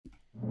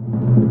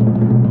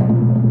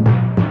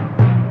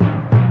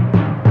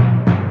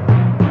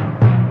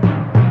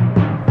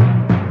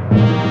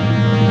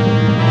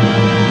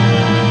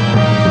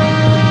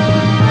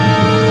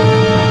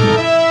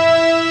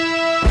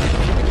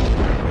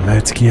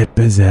get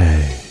busy.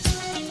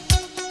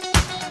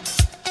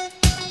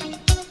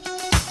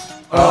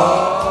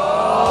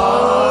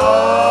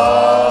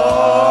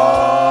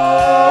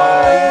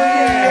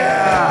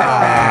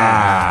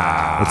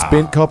 It's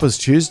Bent Coppers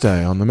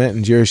Tuesday on the Matt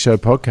and Jerry Show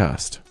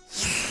podcast.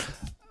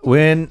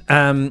 When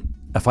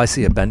if I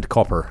see a bent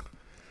copper,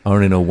 I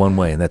only know one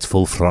way, and that's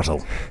full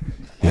throttle.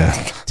 Yeah.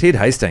 Ted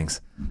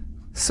Hastings,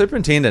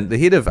 superintendent, the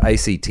head of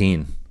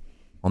AC10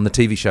 on the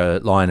TV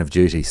show Line of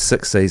Duty,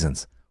 6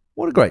 seasons.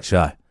 What a great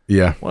show.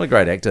 Yeah. What a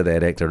great actor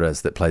that actor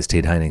is that plays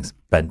Ted Hastings,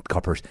 bent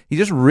coppers.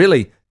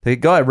 The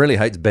guy really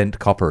hates bent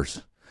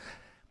coppers.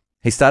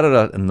 He started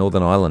out in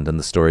Northern Ireland in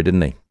the story,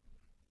 didn't he?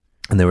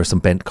 And there were some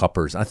bent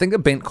coppers. I think a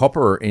bent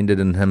copper ended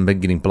in him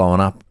getting blown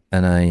up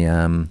in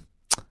an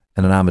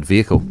armoured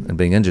vehicle and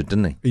being injured,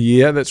 didn't he?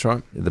 Yeah, that's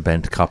right. The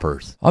bent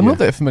coppers. I'm not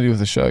that familiar with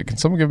the show. Can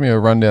someone give me a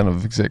rundown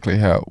of exactly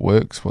how it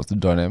works? What's the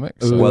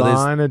dynamics? Well,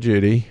 Line of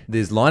Duty.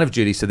 There's Line of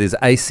Duty, so there's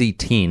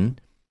AC10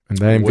 And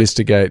they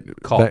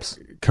investigate cops.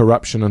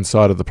 corruption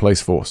inside of the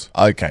police force.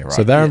 Okay, right.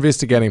 So they're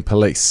investigating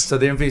police. So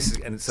they're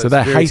investigating. So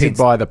they're hated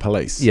by the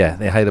police. Yeah,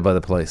 they're hated by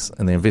the police,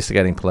 and they're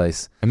investigating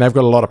police. And they've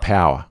got a lot of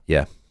power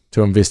Yeah,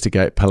 to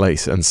investigate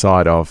police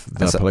inside of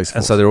the police force.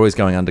 and so they're always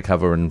going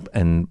undercover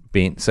and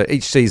bent. So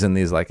each season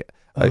there's like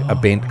a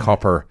bent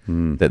copper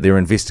that they're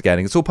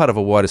investigating. It's all part of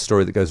a wider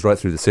story that goes right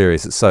through the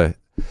series. It's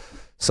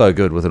so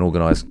good with an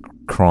organised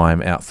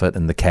crime outfit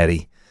and the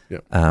caddy.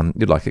 Yep.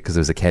 You'd like it because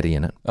there's a caddy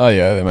in it. Oh,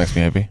 yeah, that makes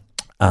me happy.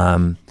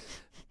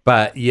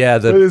 But yeah,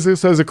 So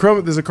there's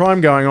a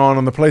crime going on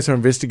and the police are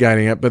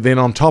investigating it, but then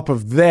on top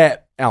of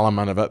that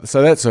element of it,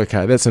 so that's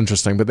okay, that's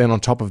interesting, but then on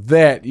top of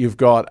that, you've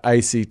got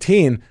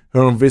AC10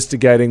 who are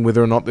investigating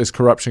whether or not there's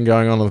corruption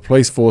going on in the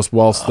police force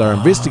whilst they're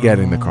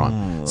investigating the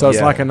crime. So it's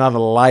Yeah. like another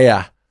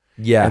layer.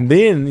 yeah, And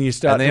then you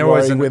start And to they're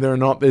always worry in- whether or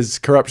not there's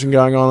corruption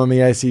going on in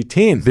the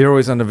AC10. they're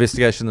always under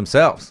investigation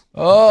themselves.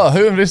 Oh,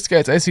 who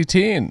investigates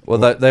AC10? Well,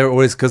 they're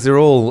always, because they're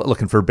all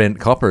looking for bent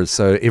coppers.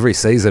 So every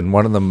season,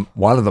 one of them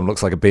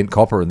looks like a bent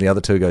copper, and the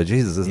other two go,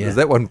 "Jesus, is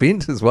that one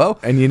bent as well?"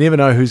 And you never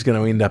know who's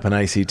going to end up in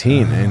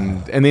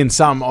AC10. And then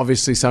some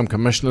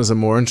commissioners are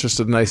more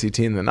interested in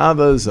AC10 than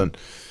others. And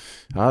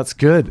it's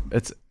good.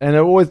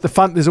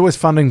 There's always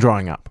funding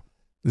drying up.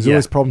 There's Yeah.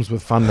 always problems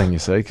with funding, you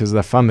see, because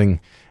they're funding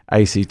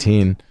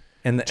AC10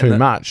 And too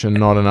much and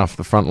not enough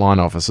the frontline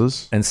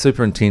officers. And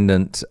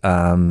Superintendent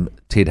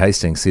Ted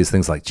Hastings says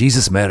things like,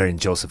 "Jesus, Mary, and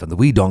Joseph, and the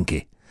wee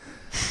donkey."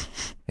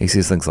 He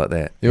says things like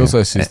that. He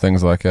also says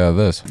things like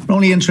this. We're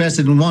only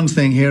interested in one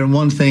thing here and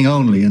one thing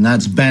only, and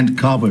that's bent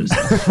coppers.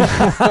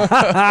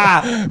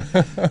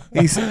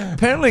 He's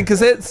apparently, because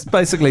that's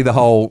basically the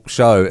whole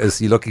show, is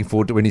you're looking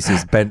forward to when he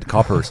says bent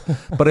coppers.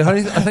 But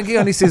I think he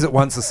only says it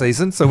once a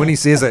season, so when he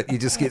says it, you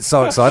just get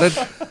so excited.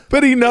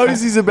 But he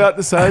knows he's about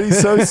to say it. He's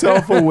so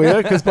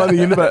self-aware because by the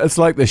end of it, it's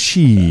like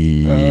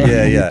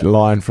the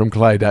line from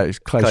Clay Davis.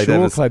 Clay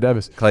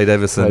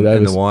Davis in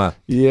The Wire.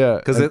 Yeah.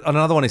 Because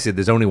another one he said,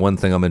 "There's only one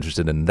thing I'm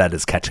interested in, and that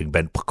is catching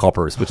bent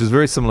coppers," which is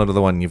very similar to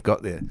the one you've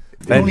got there.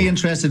 We're only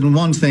interested in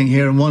one thing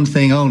here and one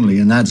thing only,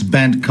 and that's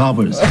bent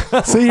coppers.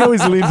 See how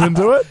he's leaned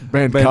into it?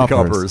 Bent Bent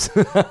coppers.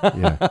 coppers.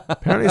 Yeah.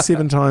 Apparently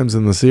 7 times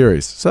in the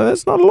series. So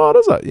that's not a lot,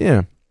 is it?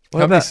 Yeah.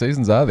 How many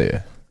seasons are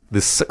there?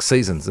 There's 6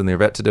 seasons, and they're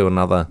about to do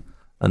another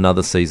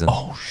season.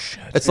 Oh, shit.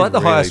 It's like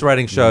the highest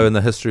rating show in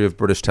the history of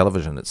British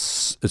television.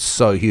 It's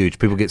so huge.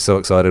 People get so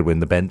excited when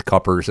the bent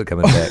coppers are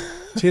coming back.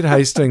 Ted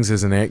Hastings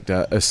as an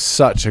actor is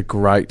such a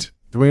great...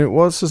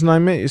 What's his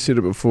name, Matt? You said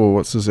it before.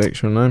 What's his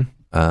actual name?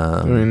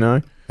 Do we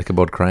know?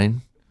 Ichabod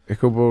Crane.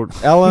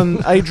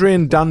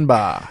 Adrian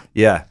Dunbar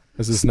Yeah.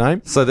 is his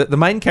name. So the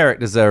main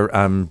characters are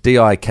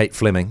D.I. Kate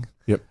Fleming.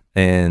 Yep.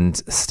 And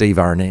Steve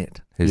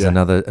Arnett, who's Yeah.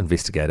 another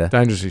investigator.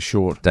 Dangerously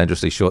short.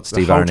 Dangerously short The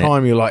Steve whole Arnett.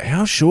 time you're like,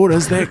 how short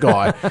is that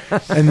guy?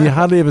 And you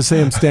hardly ever see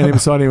him standing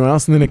beside anyone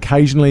else. And then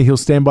occasionally he'll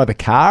stand by the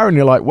car and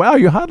you're like, wow,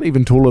 you're hardly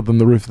even taller than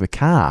the roof of the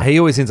car. He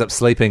always ends up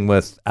sleeping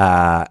with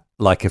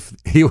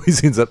he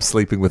always ends up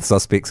sleeping with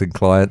suspects and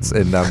clients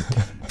and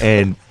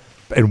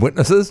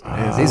witnesses.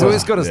 He's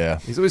always got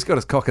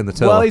his cock in the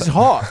till. Well, he's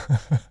hot,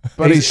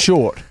 but he's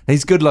short.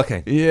 He's good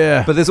looking.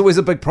 Yeah. But there's always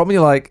a big problem.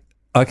 You're like,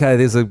 okay,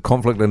 there's a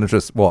conflict of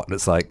interest. What? And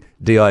it's like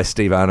D.I.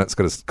 Steve Arnett's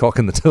got his cock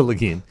in the till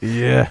again.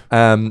 Yeah.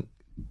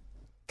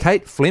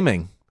 Kate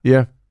Fleming.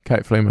 Yeah.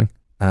 Kate Fleming.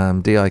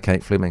 D.I.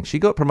 Kate Fleming. She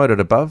got promoted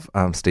above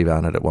Steve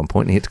Arnett at one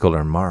point, and he had to call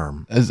her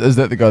Marm. Is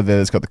that the guy there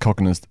that's got the cock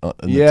in the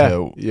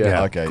tail?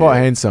 Yeah. Okay. Quite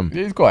yeah. handsome.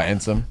 He's quite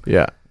handsome.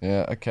 Yeah.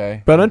 Yeah,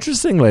 okay. But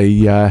interestingly,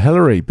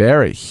 Hilary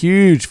Barry,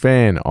 huge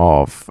fan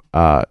of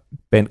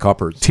Bent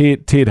coppers.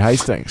 Ted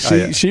Hastings. Oh,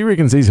 yeah. She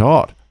reckons he's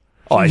hot.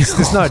 Oh,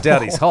 there's no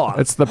doubt he's hot.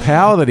 It's the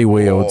power that he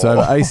wields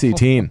over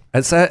AC10.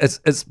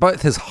 It's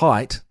both his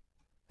height,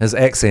 his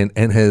accent,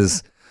 and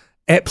his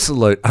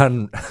absolute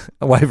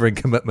unwavering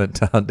commitment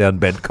to hunt down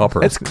bent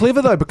coppers. It's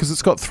clever though because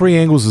it's got 3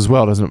 angles as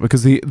well, doesn't it?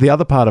 Because the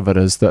other part of it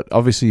is that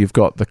obviously you've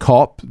got the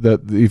cop,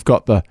 you've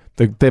got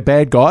they're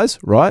bad guys,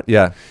 right?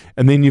 Yeah.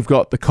 And then you've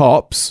got the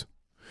cops,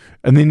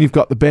 and then you've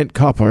got the bent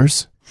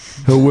coppers,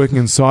 who are working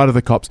inside of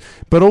the cops.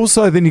 But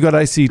also then you've got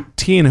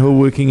AC10 who are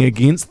working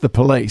against the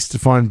police to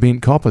find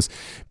bent coppers.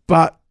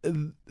 But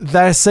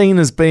they're seen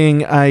as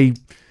being a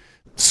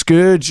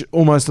scourge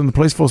almost on the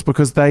police force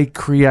because they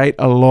create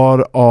a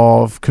lot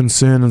of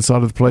concern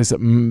inside of the police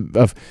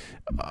of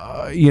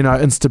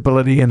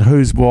instability and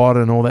who's what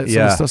and all that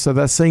sort of stuff. So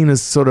they're seen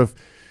as sort of,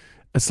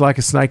 it's like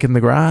a snake in the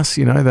grass,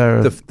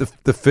 They're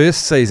the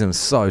first season was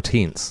so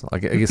tense. I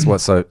guess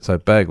what's so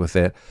big with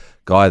that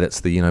guy that's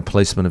the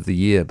policeman of the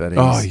year, but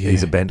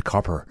he's a bent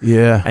copper.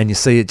 Yeah, and you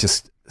see it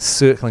just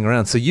circling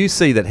around. So you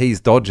see that he's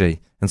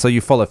dodgy, and so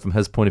you follow from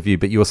his point of view,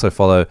 but you also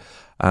follow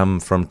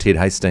from Ted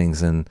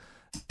Hastings and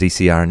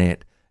DC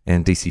Arnett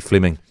and DC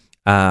Fleming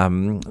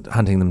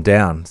hunting them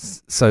down.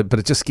 So, but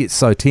it just gets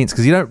so tense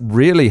because you don't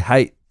really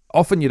hate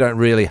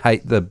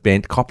the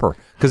bent copper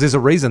because there's a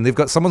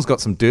reason. Someone's got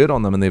some dirt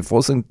on them and they're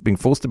being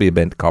forced to be a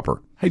bent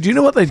copper. Hey, do you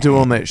know what they do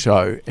on that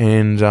show?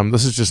 And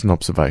this is just an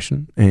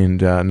observation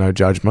and no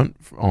judgment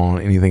on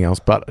anything else.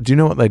 But do you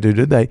know what they do?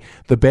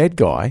 The bad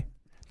guy,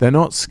 they're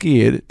not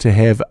scared to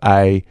have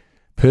a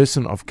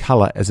person of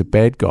color as a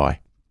bad guy.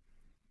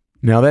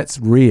 Now that's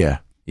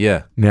rare.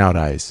 Yeah.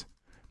 Nowadays,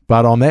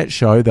 but on that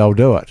show they'll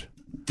do it.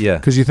 Yeah.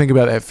 Because you think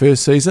about that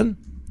first season.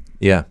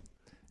 Yeah.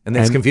 And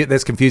that's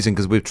confusing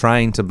because we've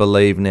trained to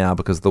believe now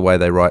because of the way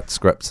they write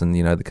scripts and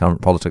the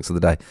current politics of the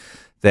day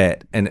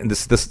that and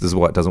this is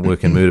why it doesn't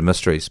work in murder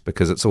mysteries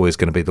because it's always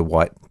going to be the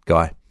white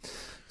guy.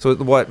 So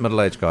the white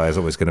middle-aged guy is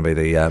always going to be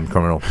the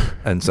criminal,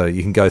 and so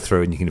you can go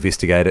through and you can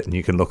investigate it and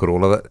you can look at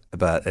all of it,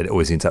 but it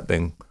always ends up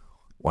being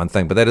one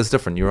thing. But that is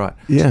different. You're right.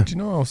 Yeah. Do you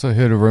know? I also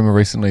heard a rumor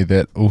recently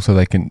that also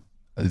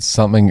it's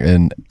something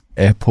in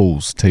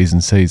Apple's T's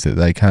and C's that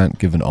they can't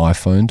give an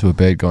iPhone to a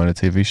bad guy in a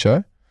TV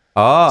show.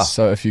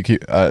 So if you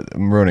keep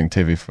I'm ruining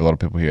TV for a lot of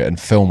people here, and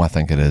film I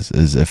think it is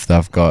if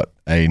they've got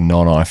a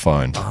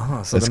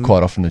non-iPhone, it's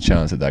quite often the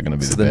chance that they're going to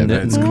be the bad guy.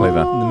 It's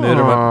clever. The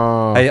murder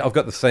one. Hey, I've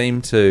got the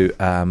theme to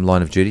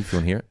Line of Duty if you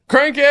want to hear it.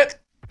 Crank it!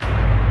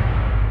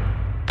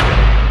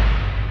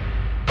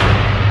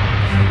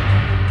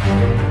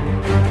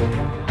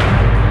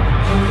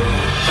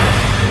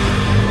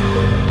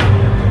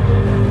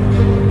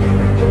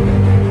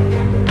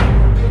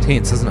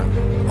 Tense, isn't it?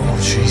 Oh,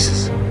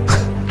 Jesus.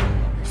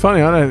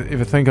 Funny, I don't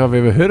ever think I've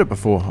ever heard it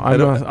before.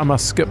 I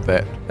must skip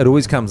that. It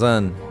always comes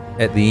in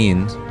at the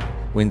end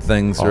when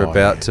things are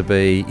about to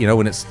be,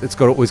 when it's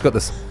always got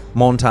this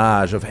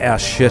montage of how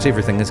shit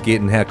everything is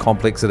getting, how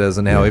complex it is,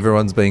 and how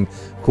everyone's being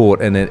caught,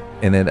 and it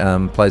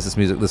plays this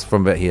music. This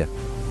from about here.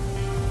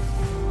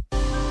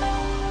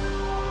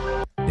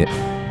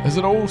 Yeah. Is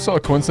it also a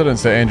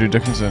coincidence that Andrew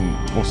Dickinson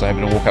also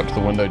happened to walk up to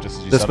the window just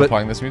as you started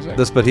playing this music?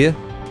 This bit here,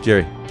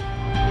 Jerry.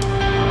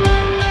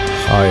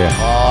 Oh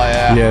yeah.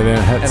 Yeah, then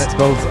it hits. And it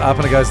builds up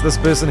and it goes, this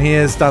person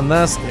here has done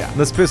this,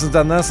 this person's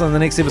done this, and the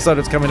next episode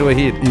it's coming to a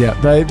head. Yeah,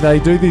 they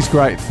do these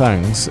great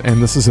things,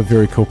 and this is a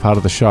very cool part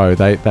of the show.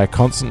 They're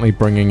constantly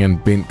bringing in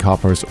bent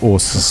coppers or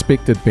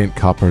suspected bent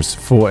coppers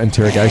for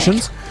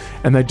interrogations,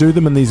 and they do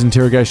them in these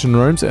interrogation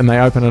rooms, and they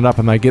open it up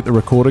and they get the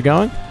recorder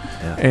going.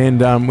 Yeah.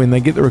 And when they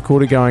get the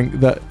recorder going,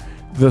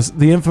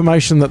 the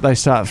information that they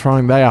start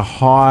throwing, they are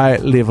high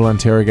level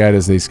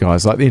interrogators, these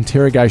guys. Like the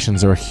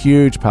interrogations are a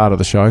huge part of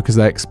the show because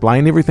they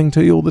explain everything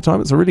to you all the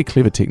time. It's a really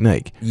clever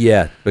technique.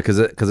 Yeah, so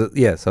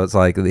it's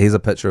like here's a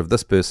picture of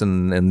this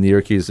person and they're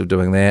accused of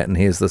doing that, and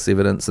here's this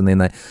evidence, and then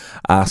they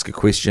ask a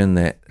question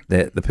that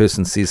the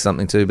person says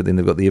something to, but then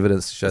they've got the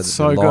evidence to show that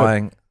they're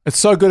lying. Good. It's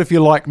so good if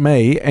you're like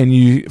me and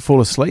you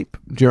fall asleep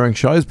during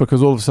shows,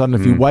 because all of a sudden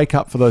if you wake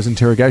up for those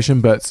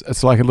interrogation bits,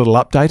 it's like a little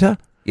updater.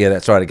 Yeah,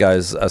 that's right. It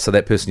goes, so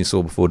that person you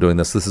saw before doing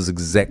this is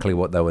exactly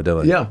what they were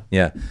doing.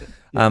 Yeah.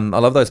 I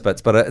love those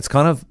bits, but it's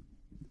kind of,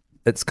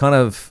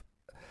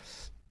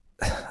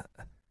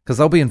 because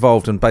they'll be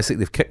involved in basically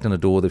they've kicked in a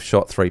door, they've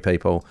shot 3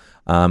 people,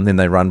 then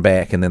they run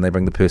back and then they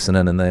bring the person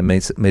in and they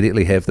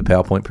immediately have the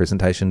PowerPoint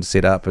presentation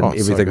set up and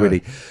everything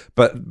ready.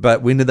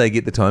 But when did they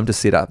get the time to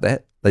set up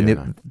that?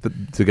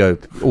 To go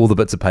all the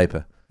bits of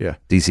paper. Yeah.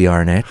 DC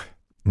Arnett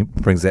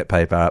brings that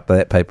paper up,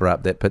 that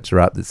picture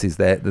up that says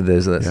that,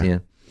 there's this, yeah.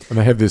 And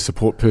they have their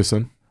support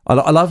person.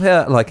 I love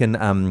how, like in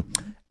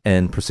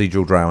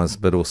procedural dramas,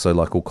 but also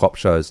like all cop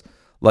shows,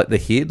 like the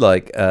head,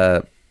 like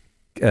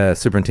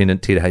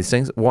Superintendent Ted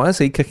Hastings, why is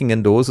he kicking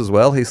indoors as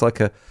well? He's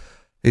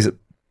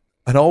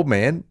an old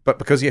man, but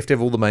because you have to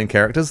have all the main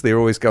characters, they're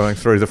always going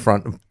through the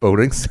front of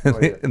buildings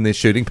and they're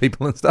shooting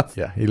people and stuff.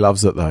 Yeah, he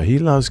loves it though. He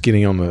loves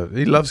getting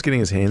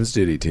his hands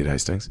dirty, Ted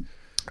Hastings.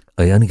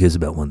 He only cares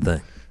about one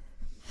thing.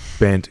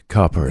 Bent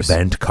coppers.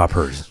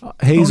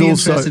 He's only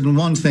interested in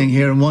one thing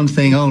here and one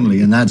thing only,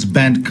 and that's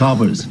bent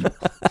coppers.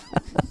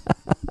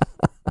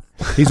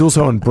 He's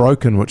also in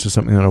Broken, which is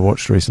something that I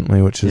watched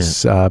recently, which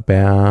is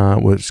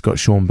which got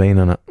Sean Bean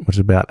in it, which is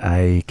about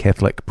a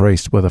Catholic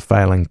priest with a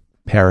failing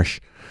parish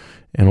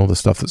and all the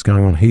stuff that's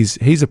going on.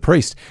 He's a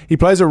priest. He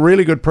plays a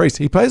really good priest.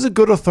 He plays a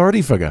good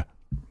authority figure.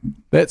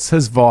 That's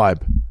his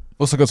vibe.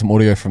 Also got some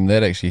audio from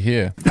that actually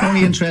here.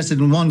 Only interested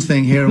in one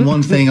thing here and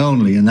one thing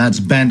only, and that's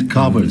bent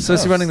coppers. So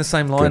is he running the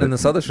same line in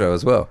this other show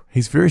as well?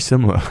 He's very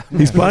similar.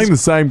 He's playing the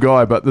same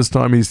guy, but this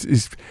time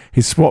he's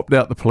swapped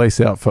out the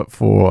police outfit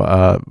for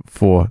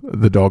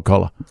the dog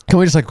collar. Can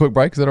we just take a quick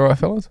break? Is that all right,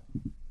 fellas?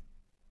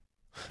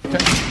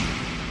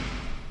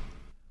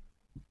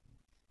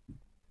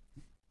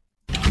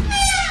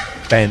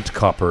 Bent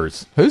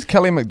coppers. Who's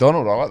Kelly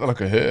MacDonald? I like the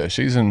look of her.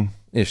 She's in.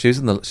 Yeah, she's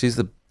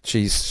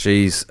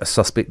a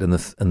suspect in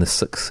the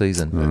sixth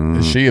season.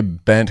 Is she a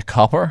bent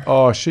copper?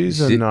 Oh,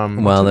 she's in.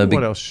 Well,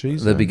 what else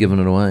she's they'll in? be giving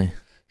it away.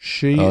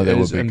 She that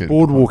is would be in good.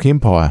 Boardwalk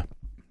Empire.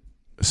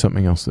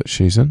 Something else that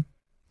she's in.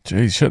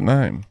 Geez, shit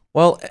name.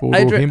 Well,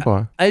 Boardwalk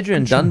Empire.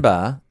 Adrian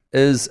Dunbar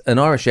is an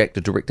Irish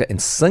actor, director,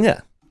 and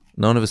singer,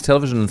 known of his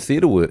television and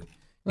theatre work.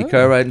 He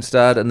co-wrote and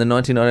starred in the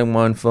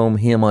 1991 film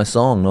Hear My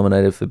Song,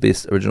 nominated for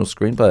Best Original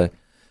Screenplay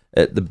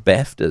at the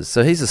BAFTAs.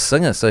 So he's a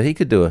singer, so he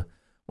could do a...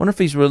 wonder if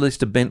he's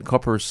released a Bent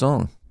Coppers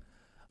song.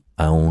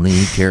 I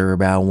only care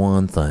about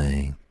one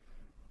thing.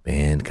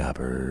 Bent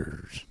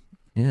Coppers.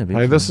 Yeah.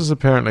 Hey, this is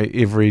apparently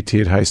every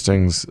Ted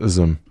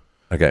Hastings-ism.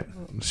 Okay.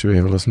 Should we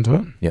have a listen to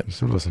it? Yep. Let's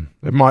have a listen.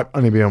 It might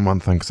only be on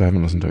one thing because I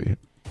haven't listened to it yet.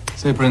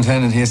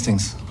 Superintendent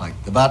Hastings,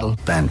 like the battle.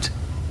 Bent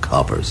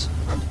coppers.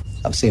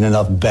 I've seen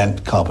enough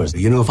bent coppers.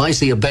 You know, if I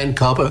see a bent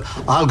copper,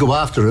 I'll go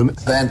after him.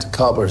 Bent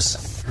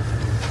coppers.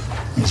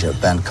 He's your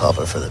bent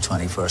copper for the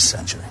 21st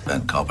century.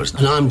 Bent coppers.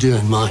 And I'm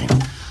doing mine.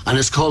 And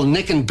it's called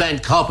Nick and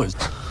Bent Coppers.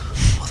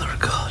 Mother of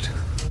God.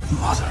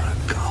 Mother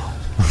of God.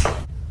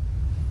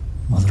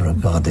 Mother of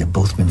God, they've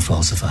both been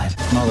falsified.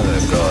 Mother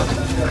of God.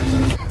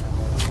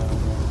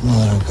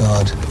 Mother of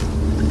God.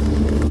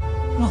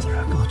 Mother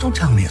of God. Don't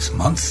tell me it's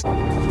months.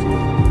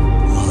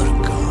 Mother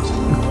of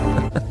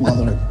God.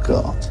 Mother of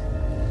God.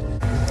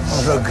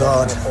 Mother of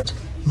God.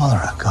 Mother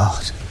of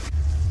God.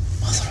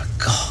 Mother of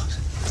God.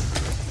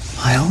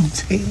 My own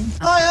team.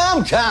 I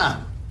am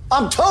calm.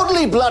 I'm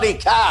totally bloody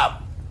calm.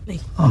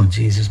 Oh,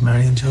 Jesus,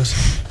 Mary and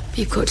Joseph.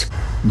 Be good.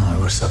 No,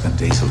 we're sucking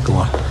diesel. Go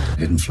on.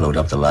 Didn't float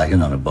up the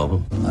lagoon on a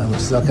bubble. I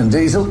was sucking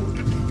diesel.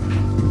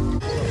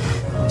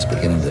 It's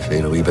beginning to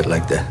feel a wee bit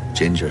like the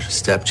ginger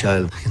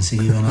stepchild. I can see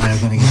you and I are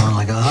going to get on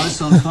like a house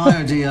on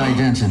fire, D.I.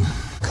 Denton.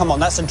 Come on,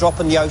 that's a drop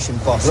in the ocean,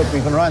 boss. Look,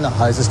 we've been around the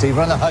houses, Steve.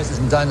 Around the houses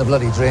and down the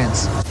bloody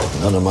drains.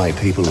 None of my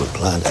people would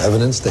plant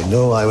evidence. They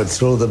know I would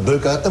throw the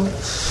book at them,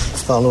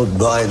 followed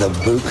by the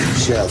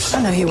bookshelf.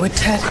 I know you would,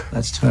 Ted.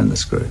 Let's turn the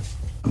screw.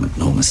 I make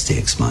no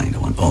mistakes, mind. I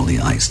want all the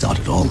I's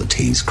dotted, all the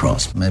T's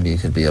crossed. Maybe you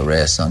could be a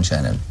ray of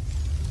sunshine and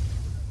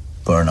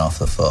burn off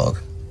the fog.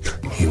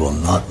 He will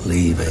not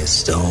leave a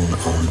stone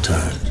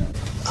unturned.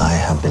 I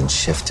have been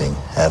shifting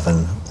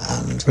heaven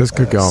and This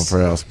could go on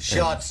for hours.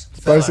 Shots.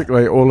 Fella.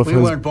 Basically, all of We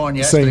weren't born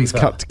his yesterday, scenes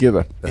fella. cut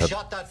together.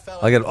 Shot that fella.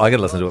 I got to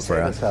listen to it for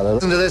hours.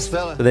 Listen to this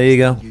fella. So there you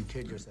go. You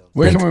kid yourself.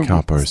 Where Bent can,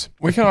 coppers.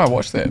 where can I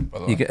watch that, by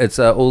the way? It's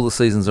all the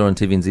seasons are on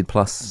TVNZ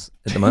Plus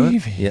at the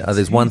moment. TVNZ Yeah,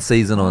 there's one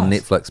season on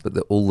Netflix, but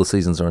all the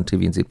seasons are on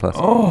TVNZ Plus.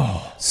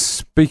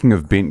 Speaking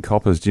of bent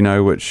coppers, do you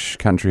know which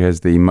country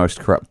has the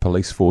most corrupt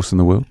police force in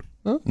the world?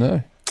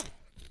 No.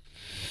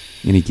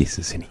 Any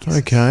guesses?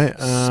 Okay.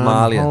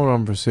 Somalia. Hold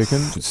on for a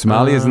second.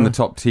 Somalia's in the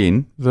top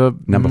 10. The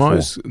Number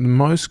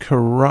most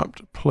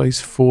corrupt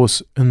police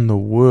force in the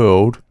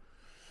world.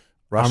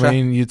 Russia? I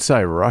mean, you'd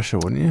say Russia,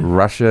 wouldn't you?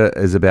 Russia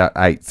is about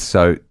 8th.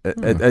 So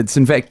it's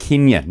in fact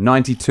Kenya.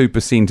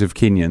 92% of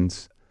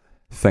Kenyans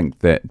think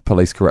that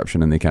police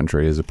corruption in their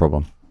country is a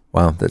problem.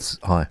 Wow, that's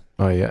high.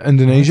 Oh, yeah.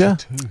 Indonesia?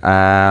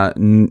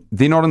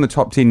 They're not in the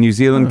top 10. New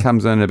Zealand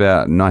comes in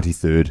about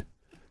 93rd.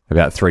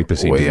 About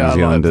 3% of We New are like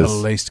Zealanders. the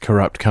least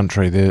corrupt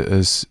country. There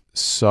is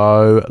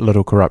so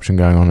little corruption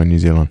going on in New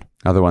Zealand.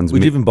 Other ones.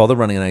 Would you even bother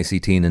running an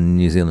AC10 in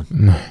New Zealand?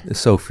 There's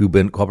so few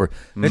bent copper.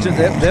 Imagine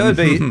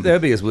that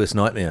would be his worst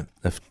nightmare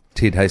if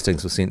Ted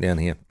Hastings was sent down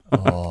here.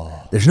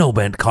 There's no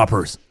bent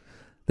coppers.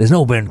 There's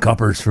no bent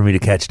coppers for me to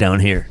catch down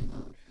here.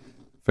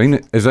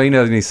 Is he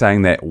only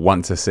saying that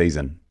once a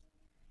season?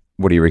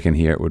 What do you reckon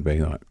here it would be?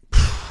 Like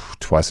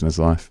twice in his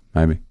life,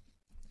 maybe.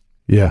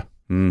 Yeah.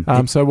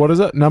 So what is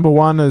it? Number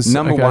one is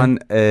one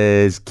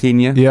is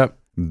Kenya. Yep.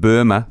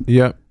 Burma.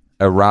 Yep.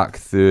 Iraq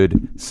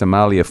 3rd.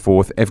 Somalia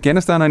 4th.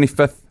 Afghanistan only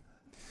 5th.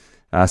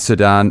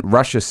 Sudan.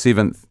 Russia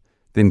 7th.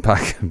 Then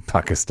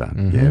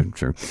Pakistan. Yeah,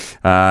 true.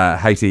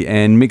 Haiti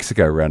and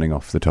Mexico rounding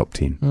off the top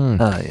 10.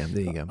 Yeah,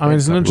 there you go. I mean,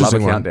 it's an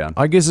interesting one. countdown.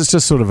 I guess it's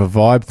just sort of a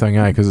vibe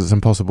thing, Because it's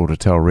impossible to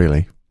tell,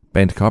 really.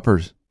 Bent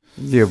coppers.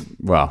 Yeah,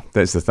 well,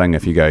 that's the thing.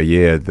 If you go,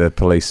 the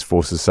police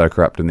force is so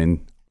corrupt, and then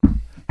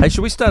Hey,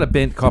 should we start a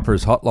bent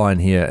coppers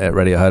hotline here at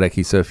Radio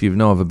Hodaki? So if you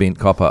know of a bent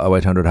copper,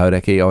 0800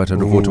 Hodaki,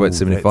 0800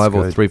 42875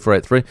 or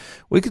 3483.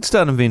 We could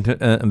start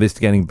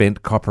investigating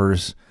bent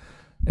coppers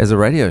as a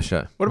radio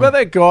show. What about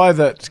that guy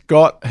that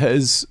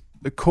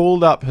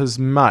called up his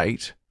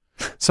mate?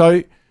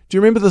 So, do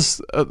you remember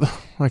this?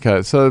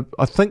 Okay, so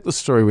I think the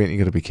story went, you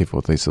got to be careful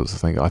with these sorts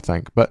of things, I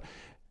think. But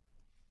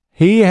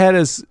he had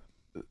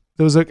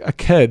there was a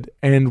kid,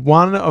 and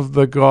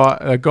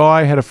a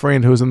guy had a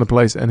friend who was in the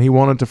police, and he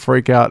wanted to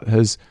freak out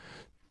his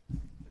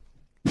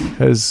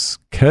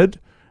kid,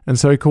 And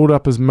so he called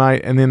up his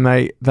mate, and then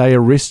they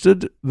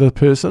arrested the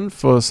person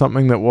for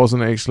something that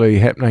wasn't actually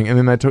happening, and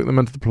then they took them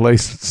into the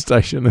police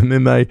station, and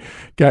then they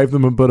gave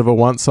them a bit of a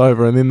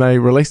once-over, and then they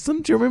released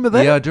them. Do you remember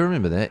that? Yeah, I do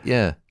remember that,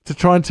 yeah. To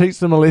try and teach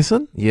them a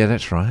lesson? Yeah,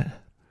 that's right.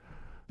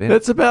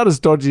 That's about as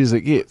dodgy as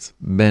it gets.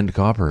 Bent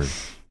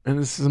coppers. And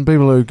there's some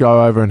people who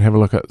go over and have a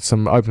look at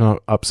open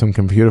up some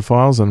computer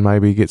files and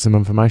maybe get some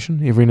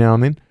information every now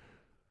and then.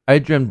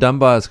 Adrian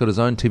Dunbar's got his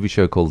own TV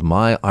show called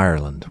My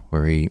Ireland,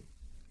 where he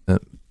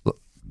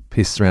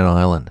pests around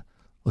Ireland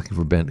looking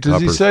for bent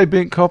coppers. Does he say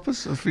bent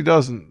coppers? If he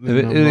doesn't,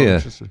 then I'm not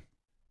interested.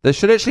 They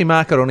should actually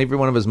mark it on every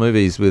one of his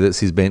movies whether it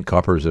says bent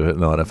coppers or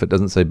not. If it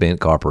doesn't say bent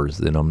coppers,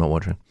 then I'm not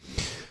watching.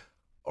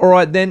 All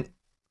right, then.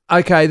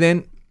 Okay,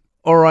 then.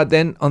 All right,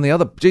 then. On the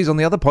other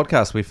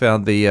podcast, we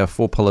found the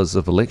 4 pillars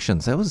of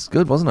elections. That was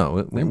good, wasn't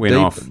it? It went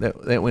off.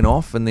 That went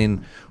off. And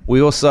then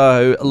we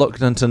also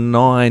looked into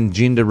 9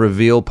 gender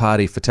reveal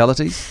party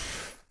fatalities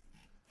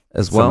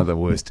as well. Some of the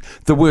worst.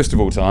 The worst of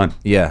all time.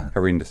 Yeah.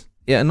 Horrendous.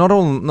 Yeah,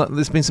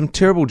 there's been some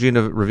terrible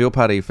gender reveal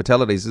party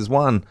fatalities. There's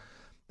one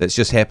that's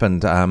just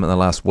happened in the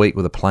last week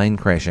with a plane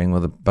crashing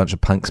with a bunch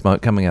of pink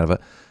smoke coming out of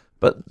it.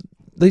 But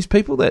these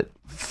people that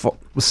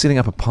was setting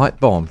up a pipe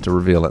bomb to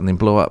reveal it and then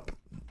blew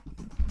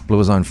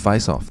his own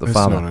face off,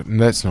 father.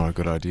 That's not a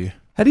good idea.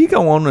 How do you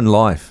go on in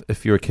life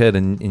if you're a kid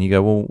and you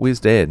go, well, where's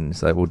Dad? And you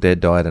say, well, Dad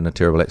died in a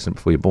terrible accident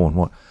before you're born.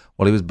 What?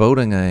 Well, he was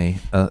building a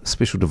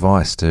special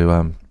device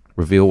to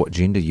reveal what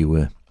gender you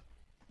were.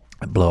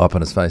 It blew up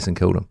in his face and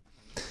killed him.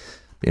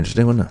 Be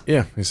interesting, wouldn't it?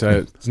 Yeah, so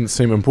it doesn't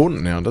seem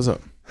important now, does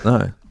it?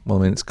 No. Well,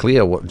 I mean, it's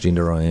clear what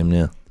gender I am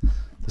now.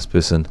 This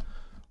person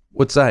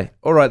would say,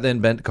 all right then,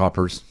 bent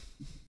coppers.